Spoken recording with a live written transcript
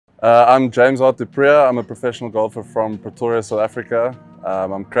I'm James Hart du Preez. I'm a professional golfer from Pretoria, South Africa.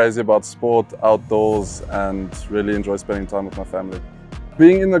 I'm crazy about sport, outdoors, and really enjoy spending time with my family.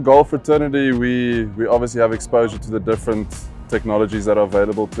 Being in the golf fraternity, we obviously have exposure to the different technologies that are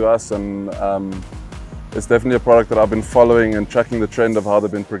available to us, and it's definitely a product that I've been following and tracking the trend of how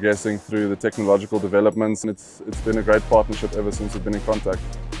they've been progressing through the technological developments, and it's been a great partnership ever since we've been in contact.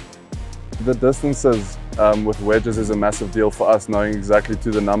 The distances with wedges is a massive deal for us, knowing exactly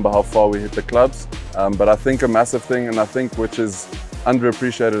to the number how far we hit the clubs. But I think a massive thing, and I think which is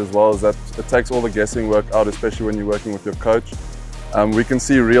underappreciated as well, is that it takes all the guessing work out, especially when you're working with your coach. We can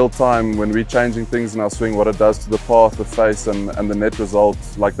see real time when we're changing things in our swing, what it does to the path, the face, and the net result,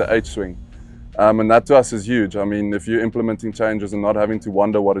 like the H swing. And that to us is huge. I mean, if you're implementing changes and not having to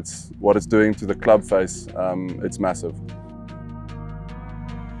wonder what it's doing to the club face, it's massive.